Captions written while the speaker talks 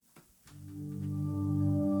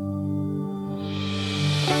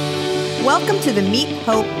Welcome to the Meet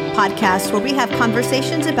Hope podcast, where we have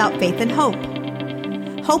conversations about faith and hope.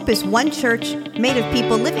 Hope is one church made of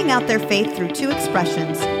people living out their faith through two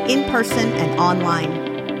expressions, in person and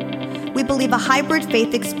online. We believe a hybrid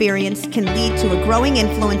faith experience can lead to a growing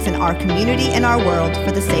influence in our community and our world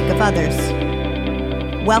for the sake of others.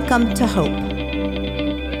 Welcome to Hope.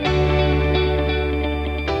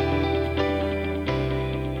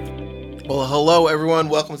 Well, hello, everyone.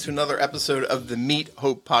 Welcome to another episode of the Meet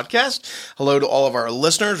Hope podcast. Hello to all of our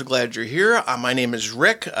listeners. Glad you're here. My name is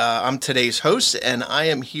Rick. I'm today's host, and I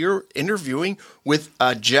am here interviewing with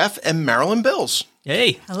Jeff and Marilyn Bills.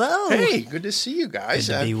 Hey. Hello. Hey, good to see you guys.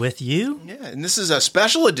 Good to be with you. Yeah, and this is a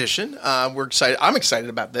special edition. We're excited. I'm excited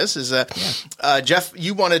about this. Jeff,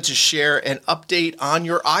 you wanted to share an update on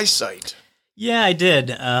your eyesight. Yeah, I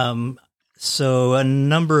did. So a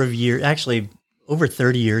number of years, actually over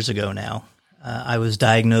 30 years ago now, I was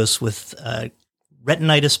diagnosed with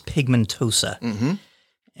retinitis pigmentosa. Mm-hmm.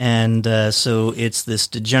 And so it's this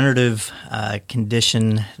degenerative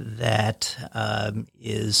condition that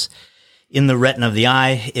is in the retina of the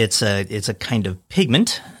eye. It's a kind of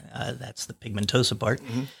pigment, that's the pigmentosa part,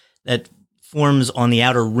 mm-hmm. that forms on the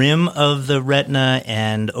outer rim of the retina,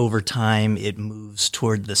 and over time it moves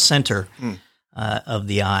toward the center of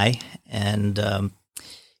the eye, and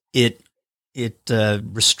it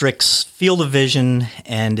restricts field of vision,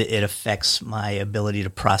 and it affects my ability to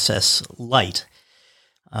process light.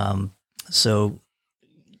 So,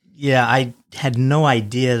 yeah, I had no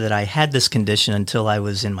idea that I had this condition until I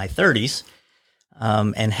was in my 30s,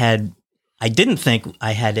 and I didn't think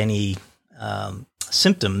I had any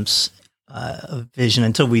symptoms of vision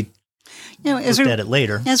until we looked at it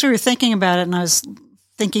later. As we were thinking about it, and I was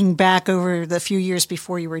thinking back over the few years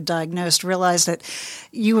before you were diagnosed, realized that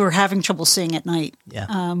you were having trouble seeing at night.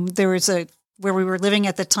 Yeah. There was where we were living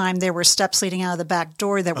at the time, there were steps leading out of the back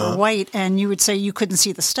door that were white, and you would say you couldn't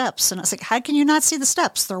see the steps. And I was like, how can you not see the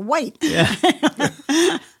steps? They're white. Yeah.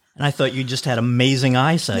 And I thought you just had amazing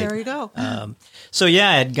eyesight. There you go. So yeah,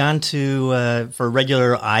 I had gone to for a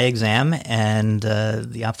regular eye exam, and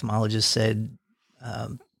the ophthalmologist said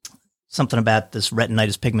something about this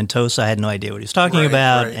retinitis pigmentosa. I had no idea what he was talking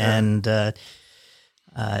about, and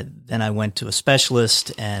then I went to a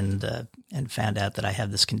specialist and found out that I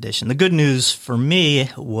had this condition. The good news for me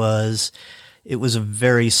was it was a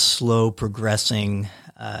very slow progressing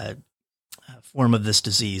form of this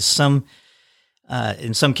disease. In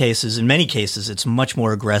many cases, it's much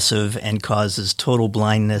more aggressive and causes total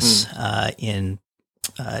blindness in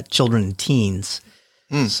children and teens.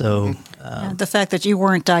 So the fact that you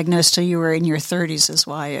weren't diagnosed till you were in your 30s is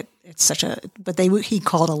why it's such he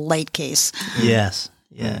called a light case. Yes,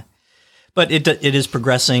 yeah. But it is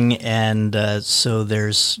progressing, and so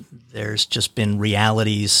there's just been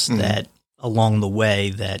realities that along the way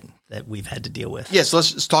that we've had to deal with. Yeah, so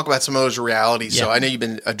let's talk about some of those realities. Yeah. So I know you've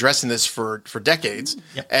been addressing this for decades,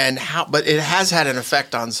 Yep. but it has had an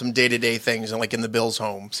effect on some day-to-day things, and like in the Bills'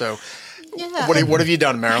 home. So Yeah. what have you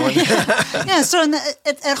done, Marilyn? Yeah, so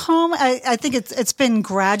at home, I think it's been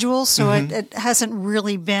gradual, so it hasn't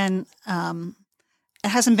really been it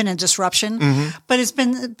hasn't been a disruption, but it's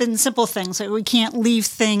been simple things. Like we can't leave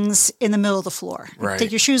things in the middle of the floor. Right.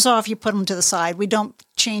 Take your shoes off, you put them to the side. We don't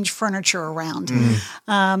change furniture around.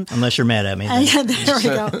 Unless you're mad at me. Then. Yeah, there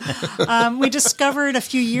we go. We discovered a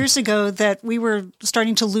few years ago that we were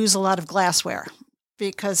starting to lose a lot of glassware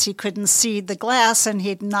because he couldn't see the glass, and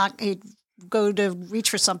he'd go to reach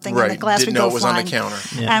for something, and the glass would go flying. Didn't know it was on the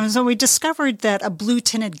counter. Yeah. And so we discovered that a blue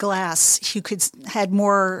tinted glass had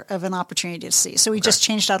more of an opportunity to see. So we just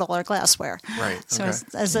changed out all our glassware. Right. So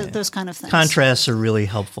Okay. those kind of things. Contrasts are really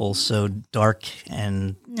helpful. So dark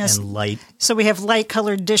and light. So we have light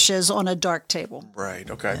colored dishes on a dark table. Right.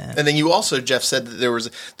 Okay. Yeah. And then you also, Jeff, said that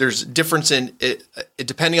there's difference in it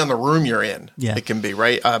depending on the room you're in. Yeah. It can be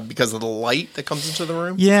right because of the light that comes into the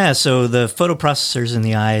room. Yeah. So the photoprocessors in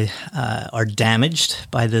the eye are damaged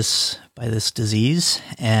by this disease,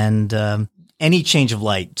 and any change of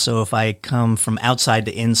light. So if I come from outside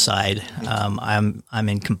to inside, I'm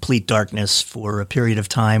in complete darkness for a period of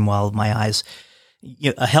time while my eyes.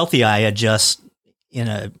 A healthy eye adjusts in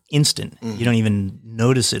an instant. You don't even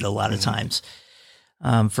notice it a lot of times.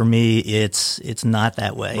 For me, it's not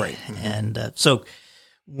that way. Right. And so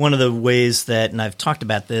one of the ways that, and I've talked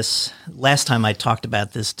about this, last time I talked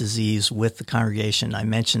about this disease with the congregation, I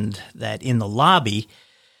mentioned that in the lobby,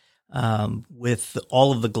 with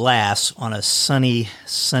all of the glass on a sunny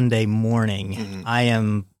Sunday morning, I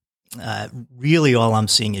am really all I'm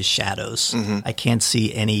seeing is shadows. I can't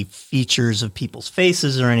see any features of people's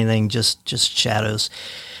faces or anything, just shadows.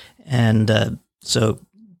 And so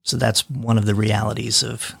that's one of the realities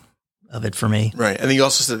of of it for me. Right. And then you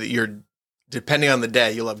also said that depending on the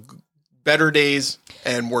day, you'll have better days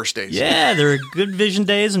and worse days. Yeah, there are good vision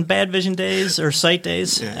days and bad vision days or sight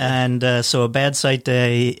days. Yeah. And so a bad sight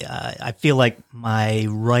day, I feel like my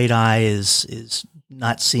right eye is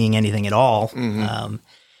not seeing anything at all. Mm-hmm.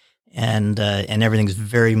 And everything's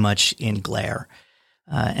very much in glare.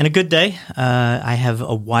 And a good day, I have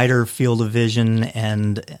a wider field of vision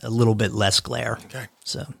and a little bit less glare. Okay.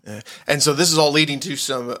 So, and so this is all leading to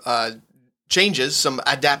some changes, some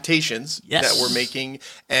adaptations that we're making.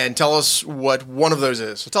 And tell us what one of those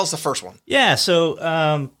is. So tell us the first one. Yeah.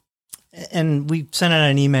 So, and we sent out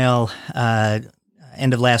an email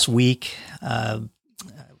end of last week,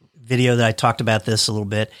 video that I talked about this a little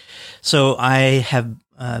bit. So I have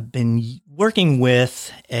been working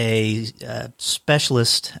with a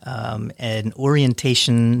specialist, an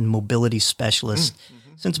orientation mobility specialist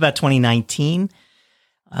since about 2019.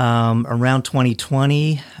 Around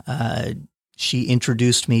 2020, she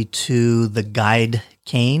introduced me to the guide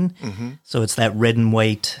cane. Mm-hmm. So it's that red and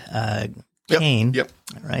white cane,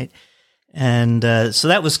 right? And so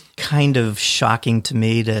that was kind of shocking to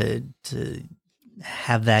me to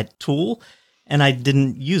have that tool, and I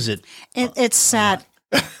didn't use it. It sat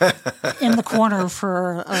in the corner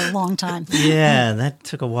for a long time. Yeah, that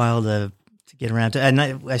took a while to get around to. And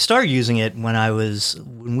I started using it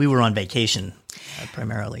when we were on vacation,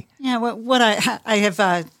 primarily. Yeah, what I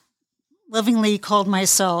have lovingly called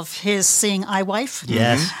myself his seeing eye wife.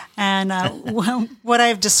 Yes. And what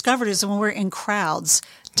I've discovered is when we're in crowds,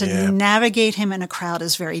 to navigate him in a crowd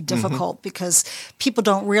is very difficult because people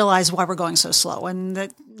don't realize why we're going so slow. And they're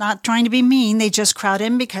not trying to be mean, they just crowd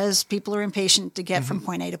in because people are impatient to get from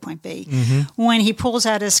point A to point B. When he pulls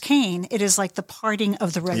out his cane, it is like the parting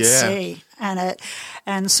of the Red Sea.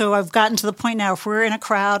 And so I've gotten to the point now, if we're in a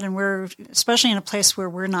crowd and we're, especially in a place where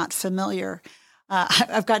we're not familiar,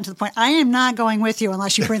 I've gotten to the point, I am not going with you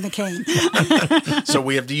unless you bring the cane. So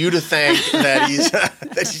we have you to thank that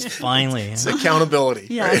he's finally. It's accountability.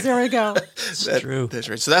 Yeah, right? There we go. It's true. That's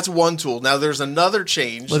right. So that's one tool. Now there's another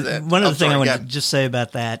change. One other thing I want to just say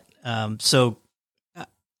about that.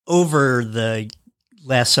 Over the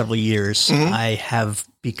last several years, I have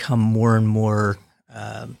become more and more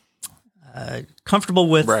comfortable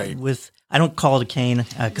with. I don't call it a cane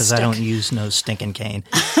because I don't use no stinking cane.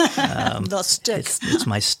 The stick. It's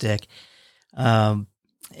my stick.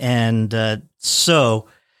 So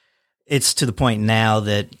it's to the point now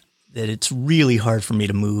that it's really hard for me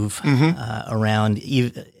to move around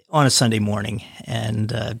even on a Sunday morning.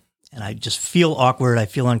 And I just feel awkward. I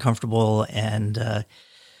feel uncomfortable. And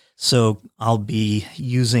so I'll be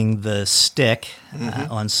using the stick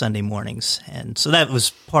on Sunday mornings. And so that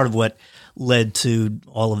was part of what led to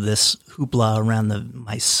all of this hoopla around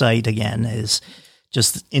my site again, is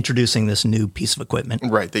just introducing this new piece of equipment.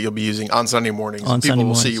 Right, that you'll be using on Sunday mornings. People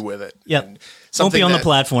will see you with it. Yep. Won't be on the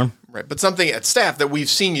platform. Right, but something at staff that we've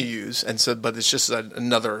seen you use, and so, but it's just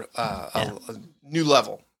another a new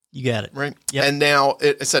level. You got it. Right. Yep. And now,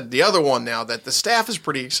 I said the other one now that the staff is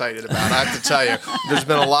pretty excited about, I have to tell you, there's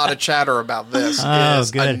been a lot of chatter about this.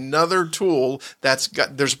 Is good. Another tool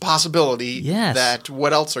there's a possibility that,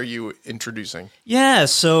 what else are you introducing? Yeah,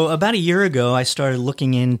 so about a year ago, I started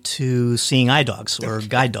looking into seeing eye dogs or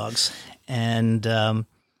guide dogs. And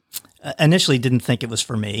initially didn't think it was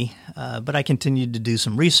for me, but I continued to do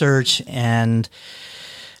some research and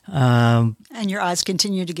your eyes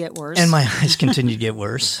continue to get worse. And my eyes continue to get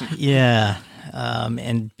worse. Yeah.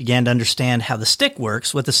 And began to understand how the stick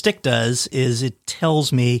works. What the stick does is it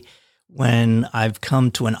tells me when I've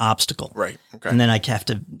come to an obstacle. Right. Okay. And then I have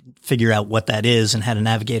to figure out what that is and how to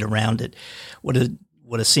navigate around it. What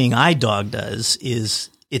a seeing eye dog does is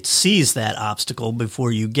it sees that obstacle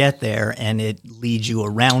before you get there and it leads you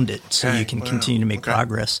around it so you can continue to make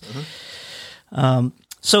progress.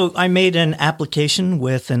 So I made an application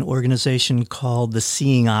with an organization called the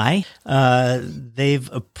Seeing Eye.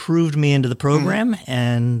 They've approved me into the program,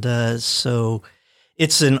 and so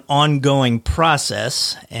it's an ongoing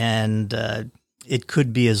process, and it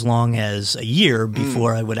could be as long as a year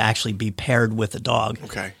before I would actually be paired with a dog.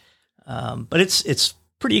 Okay, but it's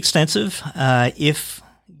pretty extensive. If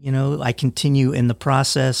I continue in the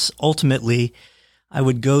process, ultimately, I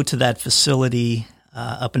would go to that facility.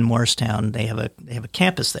 Up in Morristown, they have a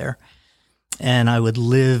campus there, and I would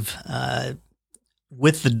live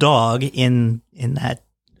with the dog in that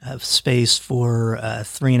space for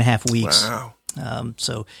 3.5 weeks. Wow!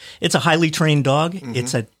 So it's a highly trained dog.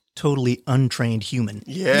 It's a totally untrained human.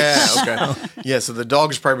 Yeah. Okay. So the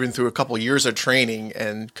dog's probably been through a couple of years of training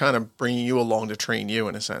and kind of bringing you along to train you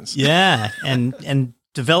in a sense. Yeah, and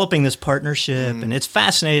developing this partnership, and it's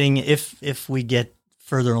fascinating if we get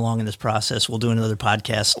further along in this process, we'll do another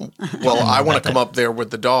podcast. Well, I want to come up there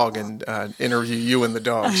with the dog and interview you and the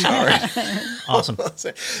dog. Sorry. Awesome.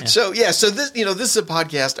 So this, this is a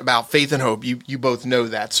podcast about faith and hope. You both know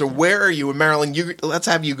that. So where are you, and Marilyn? Let's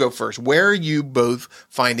have you go first. Where are you both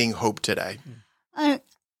finding hope today? I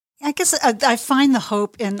guess I find the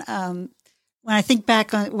hope in when I think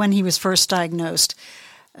back on when he was first diagnosed.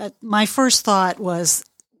 My first thought was,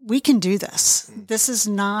 we can do this. This is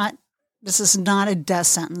not a death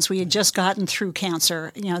sentence. We had just gotten through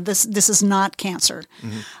cancer. This is not cancer.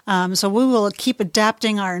 So we will keep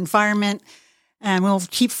adapting our environment, and we'll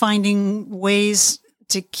keep finding ways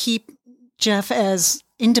to keep Jeff as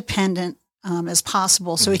independent as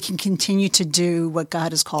possible, so he can continue to do what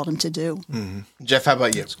God has called him to do. Jeff, how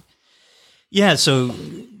about you? Yeah. So,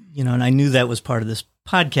 and I knew that was part of this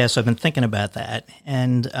podcast. So I've been thinking about that,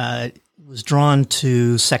 and was drawn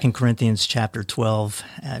to 2 Corinthians chapter 12,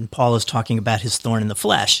 and Paul is talking about his thorn in the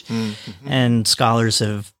flesh. And scholars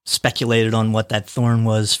have speculated on what that thorn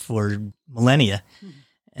was for millennia.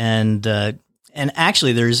 And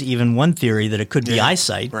actually there's even one theory that it could be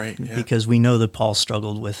eyesight, right, yeah. because we know that Paul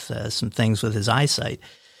struggled with some things with his eyesight.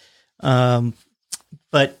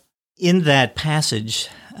 But in that passage,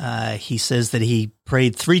 he says that he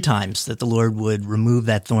prayed 3 times that the Lord would remove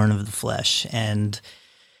that thorn of the flesh. And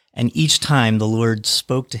each time the Lord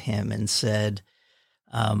spoke to him and said,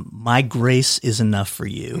 my grace is enough for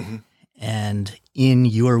you. And in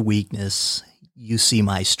your weakness, you see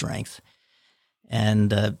my strength.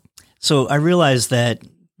 And so I realized that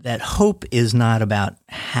hope is not about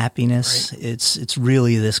happiness. Right. It's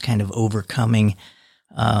really this kind of overcoming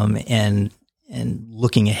and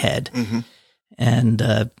looking ahead.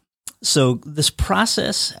 And so this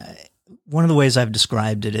process, one of the ways I've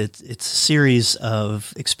described it, it's a series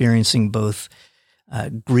of experiencing both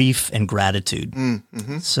grief and gratitude.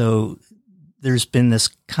 So there's been this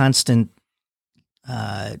constant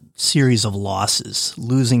series of losses,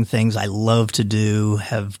 losing things I love to do,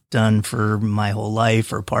 have done for my whole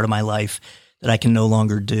life or part of my life that I can no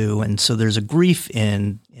longer do. And so there's a grief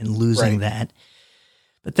in losing that.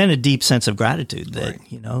 But then a deep sense of gratitude that,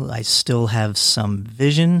 I still have some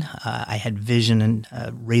vision. I had vision in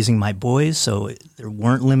raising my boys, so there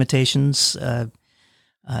weren't limitations,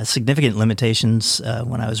 significant limitations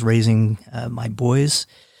when I was raising my boys,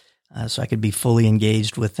 so I could be fully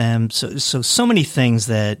engaged with them. So many things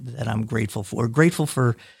that I'm grateful for. Grateful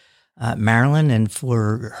for Marilyn and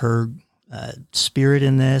for her spirit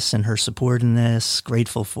in this and her support in this.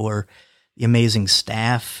 Grateful for the amazing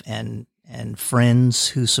staff and friends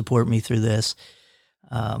who support me through this.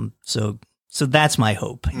 So that's my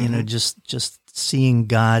hope, just seeing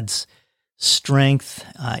God's strength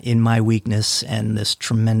in my weakness and this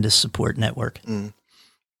tremendous support network.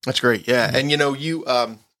 That's great. Yeah. And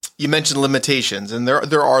you mentioned limitations, and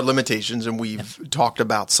there are limitations, and we've talked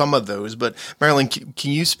about some of those, but Marilyn,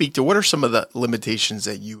 can you speak to what are some of the limitations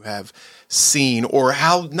that you have seen, or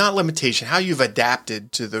how you've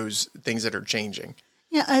adapted to those things that are changing?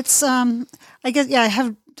 Yeah, it's I guess I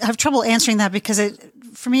have trouble answering that because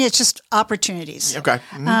for me it's just opportunities. Okay.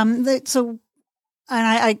 And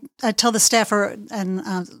I tell the staff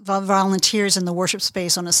and volunteers in the worship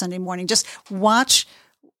space on a Sunday morning, just watch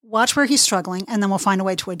where he's struggling, and then we'll find a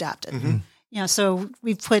way to adapt it. So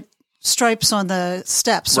we put stripes on the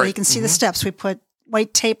steps so he can see the steps. We put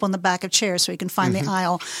white tape on the back of chairs so he can find the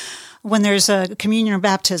aisle. When there's a communion or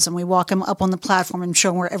baptism, we walk him up on the platform and show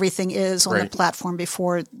him where everything is on the platform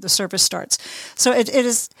before the service starts. So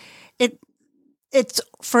it's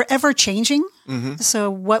forever changing. So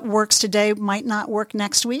what works today might not work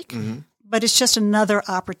next week, but it's just another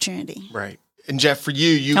opportunity. Right. And Jeff, for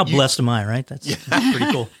you, how blessed am I? Right. That's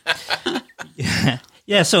pretty cool.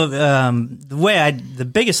 Yeah. So the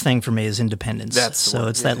biggest thing for me is independence.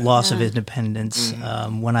 It's that loss of independence.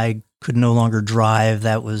 When I could no longer drive,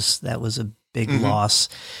 that was a big loss.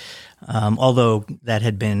 Although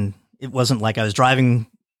it wasn't like I was driving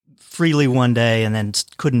freely one day and then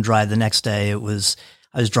couldn't drive the next day. I was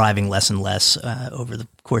driving less and less over the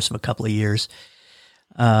course of a couple of years.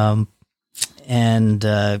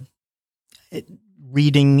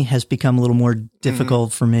 Reading has become a little more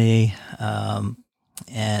difficult for me.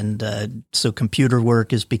 So computer work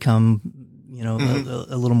has become,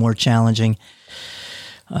 a little more challenging.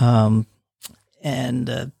 So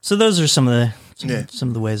those are some of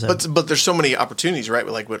the ways. But there's so many opportunities, right?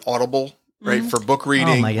 Like with Audible, right, for book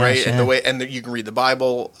reading, right, yeah. and you can read the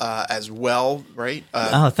Bible as well, right?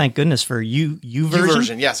 Thank goodness for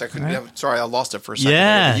YouVersion. Yes, I couldn't. Right. Sorry, I lost it for a second.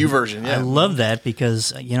 Yeah, YouVersion. Yeah, I love that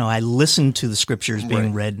because I listen to the scriptures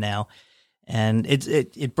being read now, and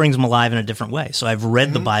it brings them alive in a different way. So I've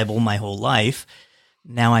read the Bible my whole life.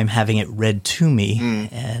 now I'm having it read to me.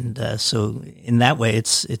 And so in that way,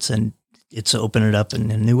 it's open it up in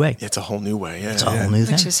a new way. It's a whole new way. Yeah, it's a whole new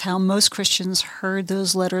thing. Which is how most Christians heard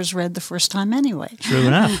those letters read the first time anyway. True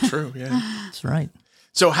enough. True, yeah. That's right.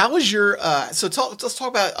 So how was your, let's talk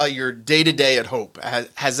about your day-to-day at Hope.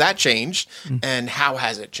 Has that changed, and how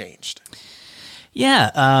has it changed?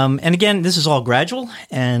 Yeah, and again, this is all gradual,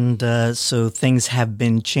 and so things have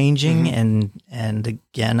been changing, and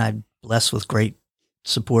again, I'm blessed with great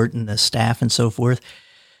support and the staff and so forth.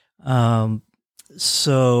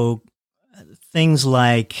 So things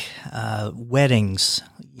like weddings,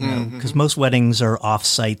 because most weddings are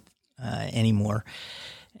off-site anymore,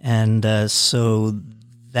 and so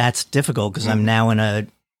that's difficult because I'm now in a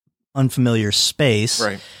unfamiliar space,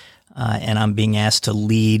 right? And I'm being asked to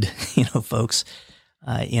lead, folks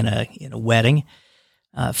in a wedding,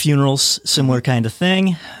 funerals, similar kind of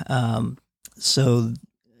thing. So,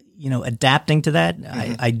 adapting to that,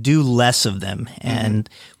 I do less of them, and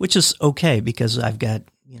which is okay because I've got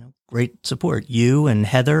great support. You and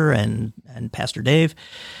Heather and Pastor Dave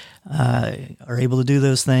are able to do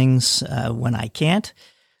those things when I can't,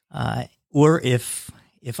 or if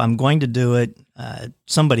I'm going to do it,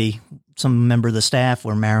 some member of the staff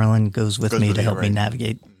or Marilyn goes with me to help me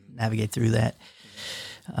navigate through that.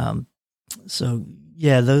 So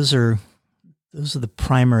yeah, those are the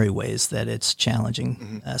primary ways that it's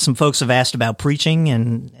challenging. Some folks have asked about preaching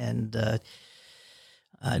and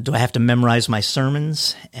do I have to memorize my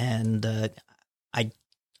sermons? And I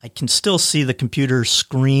can still see the computer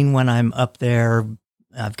screen when I'm up there.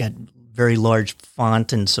 I've got very large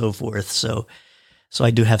font and so forth. So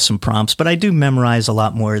I do have some prompts, but I do memorize a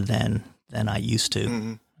lot more than I used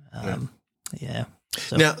to. Yeah.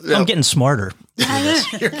 So now, I'm getting smarter.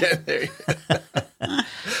 You're getting there.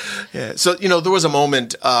 Yeah. So, there was a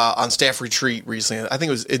moment on staff retreat recently. I think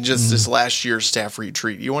it was in just this last year's staff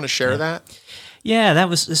retreat. You want to share that? Yeah, that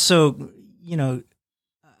was so,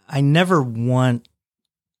 I never want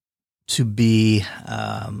to be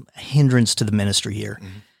a hindrance to the ministry here.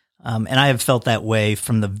 And I have felt that way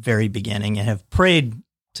from the very beginning and have prayed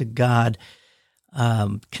to God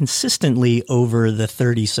consistently over the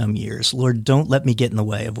 30-some years. Lord, don't let me get in the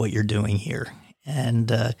way of what you're doing here.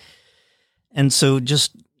 And so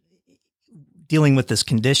just dealing with this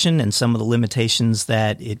condition and some of the limitations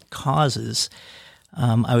that it causes,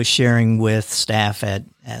 I was sharing with staff at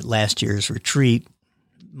last year's retreat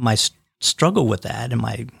my struggle with that and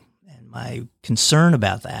my concern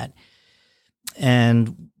about that.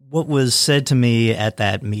 And what was said to me at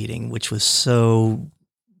that meeting, which was so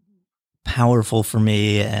powerful for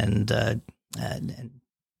me and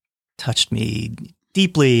touched me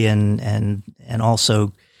deeply and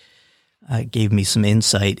also gave me some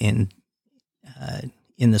insight in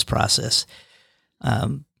this process.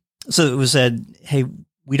 So it was said, hey,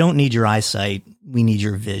 we don't need your eyesight, we need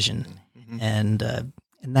your vision. And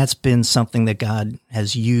that's been something that God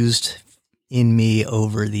has used in me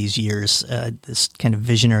over these years, this kind of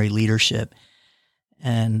visionary leadership.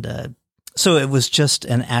 And so it was just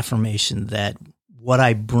an affirmation that what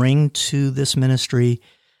I bring to this ministry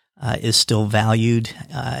is still valued,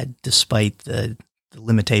 despite the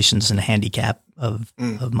limitations and handicap of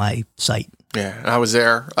my sight. Yeah, I was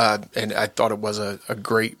there, and I thought it was a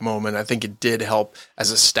great moment. I think it did help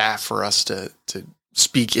as a staff for us to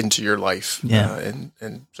speak into your life. Yeah.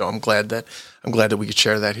 And so I'm glad that we could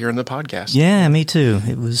share that here in the podcast. Yeah, me too.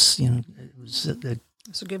 It was,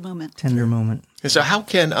 It's a good moment. Tender moment. And so how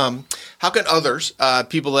can others,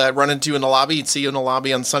 people that run into you in the lobby and see you in the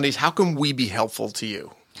lobby on Sundays, how can we be helpful to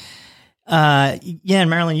you? And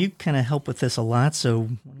Marilyn, you kind of help with this a lot. So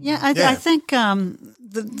I think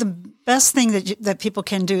the best thing that people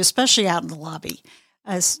can do, especially out in the lobby,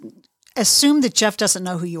 is assume that Jeff doesn't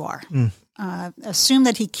know who you are. Assume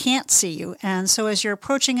that he can't see you. And so as you're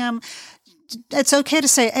approaching him, it's okay to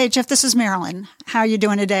say, hey, Jeff, this is Marilyn. How are you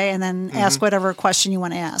doing today? And then ask whatever question you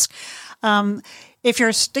want to ask. If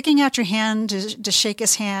you're sticking out your hand to shake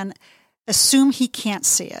his hand, assume he can't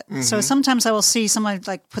see it. So sometimes I will see someone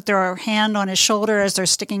like put their hand on his shoulder as they're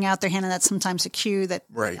sticking out their hand, and that's sometimes a cue that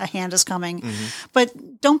a hand is coming.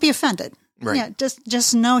 But don't be offended. Right. Yeah,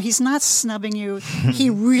 just know he's not snubbing you. He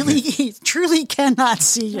truly cannot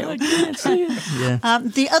see you. I can't see it. Yeah.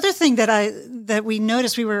 The other thing that we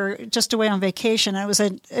noticed, we were just away on vacation.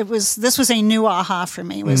 This was a new aha for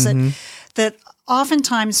me. Was that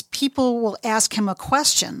oftentimes people will ask him a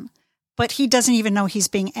question, but he doesn't even know he's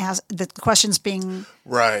being asked. The question's being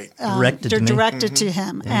directed to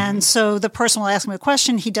him, and so the person will ask him a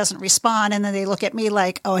question. He doesn't respond, and then they look at me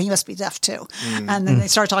like, "Oh, he must be deaf too," and then they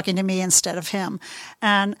start talking to me instead of him.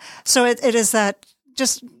 And so it is that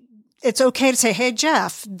just it's okay to say, hey,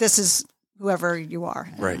 Jeff, this is whoever you are.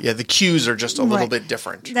 Right. Yeah. The cues are just a little bit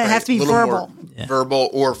different. They have to be verbal. Verbal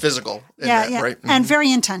or physical. Yeah. Right. And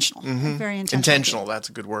very intentional. Very intentional. Intentional. That's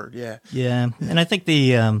a good word. Yeah. Yeah. And I think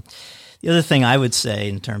the other thing I would say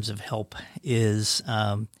in terms of help is,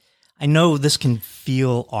 I know this can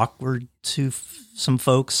feel awkward to some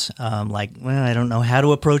folks. Like, well, I don't know how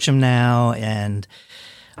to approach him now. And,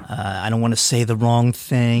 I don't want to say the wrong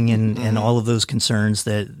thing and all of those concerns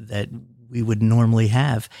that we would normally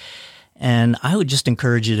have. And I would just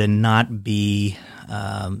encourage you to not be,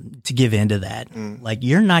 to give in to that. Like,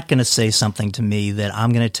 you're not going to say something to me that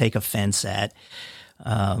I'm going to take offense at,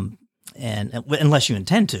 and unless you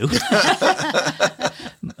intend to.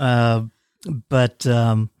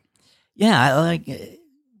 Yeah, I like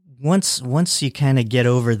once you kind of get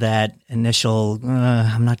over that initial,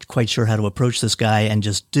 I'm not quite sure how to approach this guy, and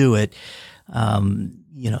just do it, then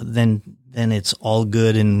it's all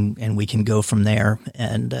good, and we can go from there.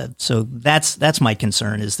 And so that's my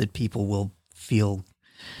concern, is that people will feel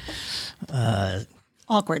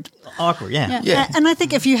awkward. Yeah. And I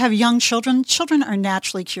think if you have young children are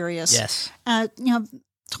naturally curious. Yes.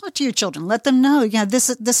 Talk to your children. Let them know. Yeah, this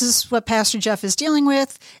is what Pastor Jeff is dealing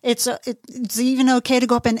with. It's even okay to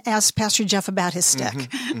go up and ask Pastor Jeff about his stick.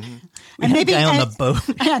 And maybe a guy on the boat.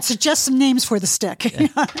 Yeah, suggest some names for the stick. Yeah.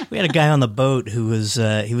 We had a guy on the boat who was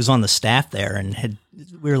he was on the staff there, and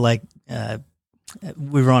we were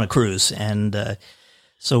on a cruise, and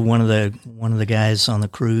so one of the guys on the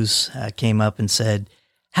cruise came up and said,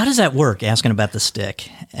 "How does that work?" Asking about the stick,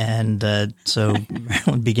 and so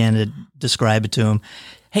Marilyn began to describe it to him.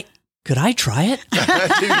 Hey, could I try it?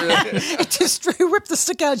 Just whipped the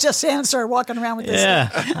stick out of Jeff's hand and started walking around with this. Yeah.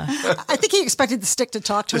 I think he expected the stick to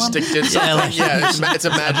talk to him. The stick did something. It's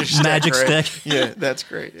a magic stick. Magic right? stick. Yeah, that's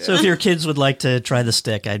great. Yeah. So if your kids would like to try the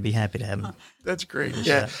stick, I'd be happy to have them. That's great.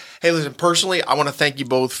 Yeah. Hey, listen, personally, I want to thank you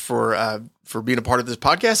both for being a part of this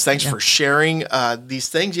podcast. Thanks for sharing these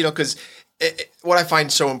things, because what I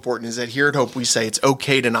find so important is that here at Hope, we say it's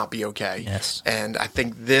okay to not be okay. Yes. And I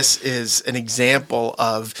think this is an example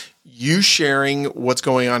of you sharing what's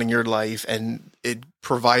going on in your life, and it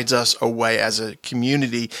provides us a way as a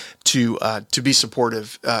community to be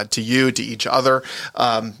supportive to you, to each other.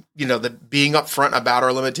 That being upfront about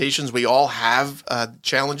our limitations. We all have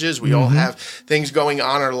challenges. We all have things going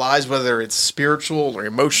on in our lives, whether it's spiritual or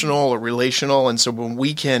emotional or relational. And so when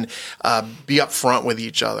we can be upfront with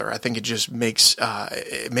each other, I think it just makes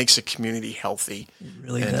a community healthy. It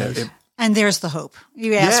really does. And there's the hope.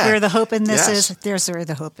 You asked where the hope in this is. There's where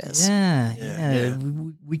the hope is. Yeah.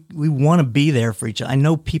 We want to be there for each other. I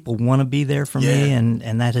know people want to be there for me,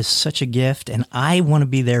 and that is such a gift. And I want to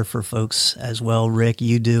be there for folks as well. Rick,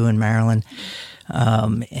 you do, and Marilyn,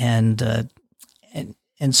 and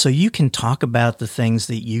so you can talk about the things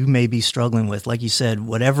that you may be struggling with, like you said,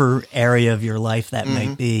 whatever area of your life that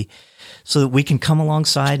might be, so that we can come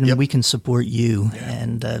alongside and we can support you.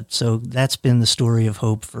 And so that's been the story of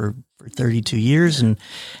Hope for 32 years,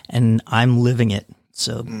 and I'm living it.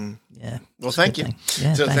 So, Well, thank you.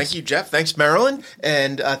 Yeah, so thank you, Jeff. Thanks, Marilyn.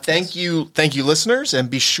 And thank you, listeners. And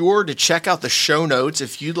be sure to check out the show notes.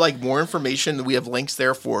 If you'd like more information, we have links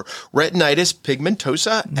there for retinitis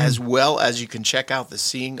pigmentosa, as well as you can check out the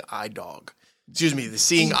Seeing Eye Dog. Excuse me, the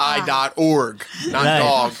seeingeye.org, not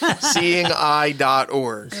dog,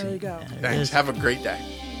 seeingeye.org. There you go. Thanks. Have a great day.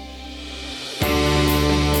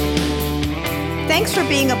 Thanks for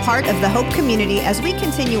being a part of the Hope community as we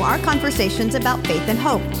continue our conversations about faith and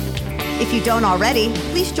hope. If you don't already,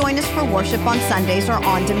 please join us for worship on Sundays or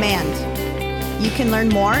on demand. You can learn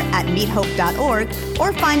more at meethope.org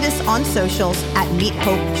or find us on socials at Meet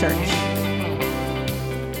Hope Church.